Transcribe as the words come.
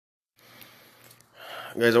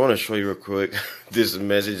Guys, I want to show you real quick this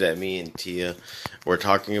message that me and Tia were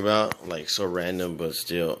talking about. Like, so random, but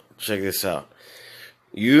still. Check this out.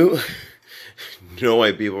 You know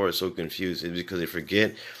why people are so confused is because they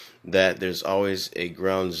forget that there's always a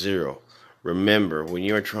ground zero. Remember, when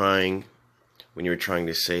you're trying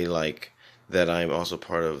to say, like, that I'm also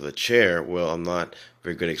part of the chair, well, I'm not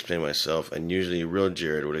very good at explaining myself, and usually real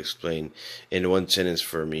Jared would explain in one sentence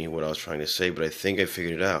for me what I was trying to say, but I think I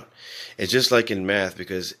figured it out. It's just like in math,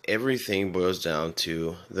 because everything boils down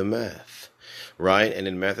to the math, right? And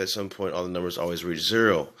in math, at some point, all the numbers always reach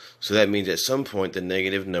zero. So that means at some point, the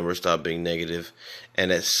negative numbers stop being negative,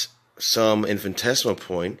 and at some infinitesimal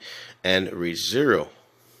point, and reach zero.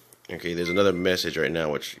 Okay, there's another message right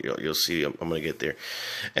now, which you'll see. I'm going to get there.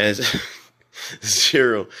 And it's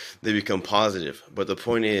zero, they become positive. But the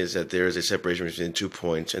point is that there is a separation between 2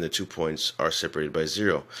 points, and the 2 points are separated by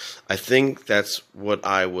zero. I think that's what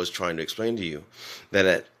I was trying to explain to you. That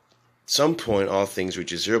at some point, all things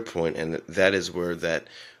reach a 0 point, and that is where that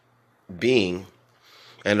being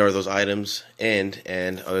and or those items end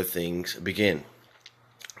and other things begin.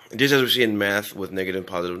 Just as we see in math with negative and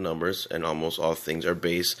positive numbers, and almost all things are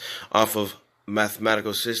based off of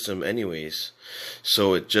mathematical system anyways.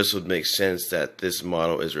 So it just would make sense that this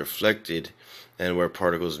model is reflected and where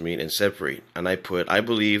particles meet and separate. And I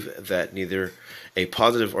believe that neither a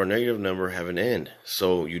positive or negative number have an end.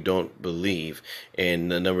 So you don't believe in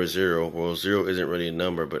the number zero. Well, zero isn't really a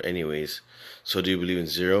number, but anyways. So do you believe in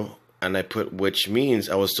zero? And I put, which means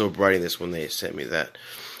I was still writing this when they sent me that.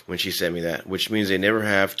 When she sent me that, which means they never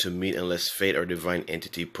have to meet unless fate or divine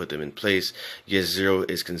entity put them in place. Yes, zero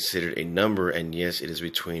is considered a number, and yes, it is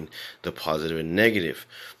between the positive and negative.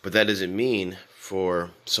 But that doesn't mean for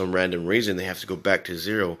some random reason they have to go back to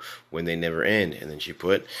zero when they never end. And then she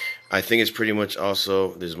put, I think it's pretty much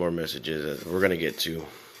also, there's more messages that we're going to get to.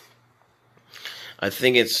 I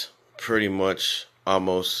think it's pretty much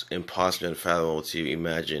almost impossible and unfathomable to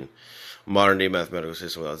imagine modern day mathematical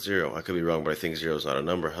system without zero. I could be wrong, but I think zero is not a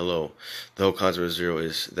number. Hello. The whole concept of zero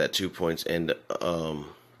is that 2 points end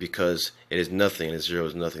because it is nothing and zero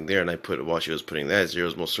is nothing there. And I put, while she was putting that, zero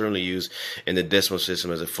is most certainly used in the decimal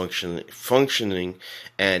system as a functioning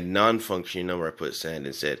and non-functioning number. I put sand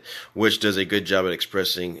instead, which does a good job at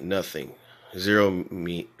expressing nothing. Zero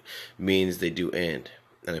means they do end.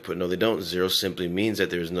 And I put, no, they don't. Zero simply means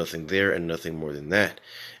that there is nothing there and nothing more than that.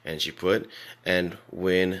 And she put, and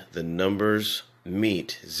when the numbers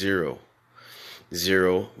meet zero,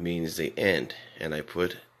 zero means they end. And I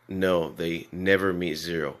put, no, they never meet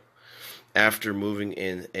zero. After moving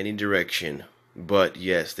in any direction, but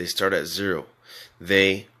yes, they start at zero.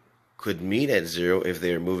 They could meet at zero if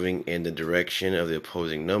they are moving in the direction of the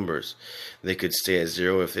opposing numbers. They could stay at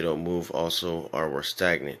zero if they don't move also or were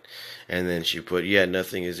stagnant. And then she put, yeah,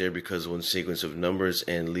 nothing is there because one sequence of numbers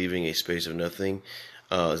and leaving a space of nothing,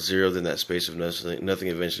 zero, then that space of nothing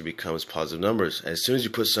eventually becomes positive numbers. As soon as you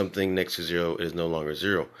put something next to zero, it is no longer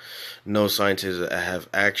zero. No scientists have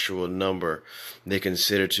actual number they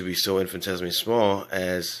consider to be so infinitesimally small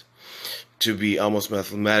as to be almost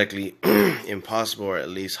mathematically impossible, or at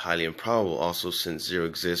least highly improbable. Also, since zero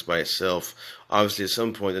exists by itself, obviously at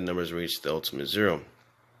some point the numbers reach the ultimate zero.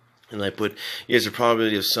 And I put, yes, the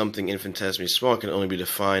probability of something infinitesimally small can only be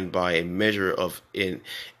defined by a measure of in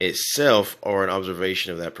itself or an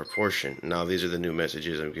observation of that proportion. Now, these are the new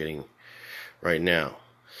messages I'm getting right now.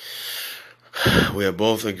 We have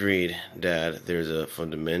both agreed, Dad, there's a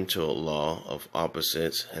fundamental law of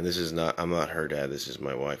opposites, and this is not, I'm not her dad, this is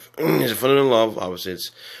my wife. There's a fundamental law of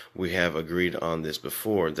opposites. We have agreed on this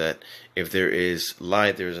before, that if there is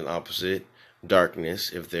light, there's an opposite,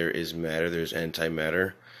 darkness. If there is matter, there's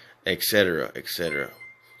antimatter, etc., etc.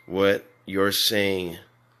 What you're saying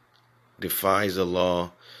defies the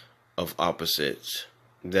law of opposites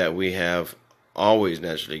that we have always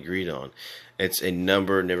naturally agreed on. It's a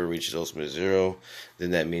number never reaches ultimate zero,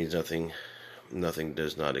 then that means nothing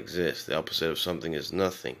does not exist. The opposite of something is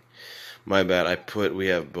nothing. My bad, we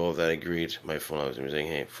have both that agreed. My phone was saying,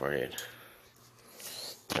 hey, forehead.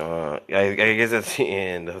 I guess that's the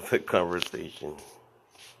end of the conversation.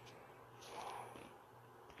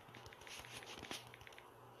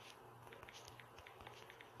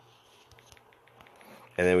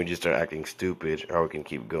 And then we just start acting stupid, or we can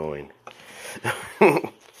keep going.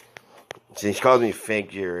 She calls me fake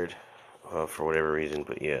Jared, for whatever reason,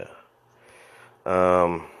 but yeah.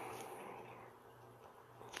 I'm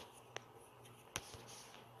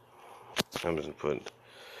just putting.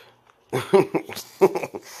 I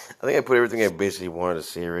think I put everything I basically wanted to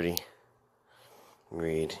say already.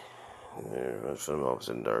 Read. Some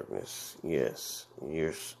opposite in darkness. Yes,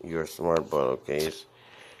 you're smart, but okay.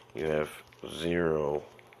 You have zero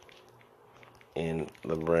in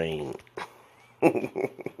the brain.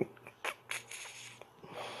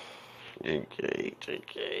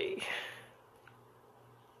 JK.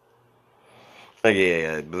 Okay,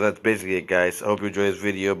 yeah, but that's basically it, guys. I hope you enjoyed this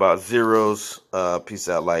video about zeros. Peace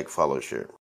out, like, follow, share.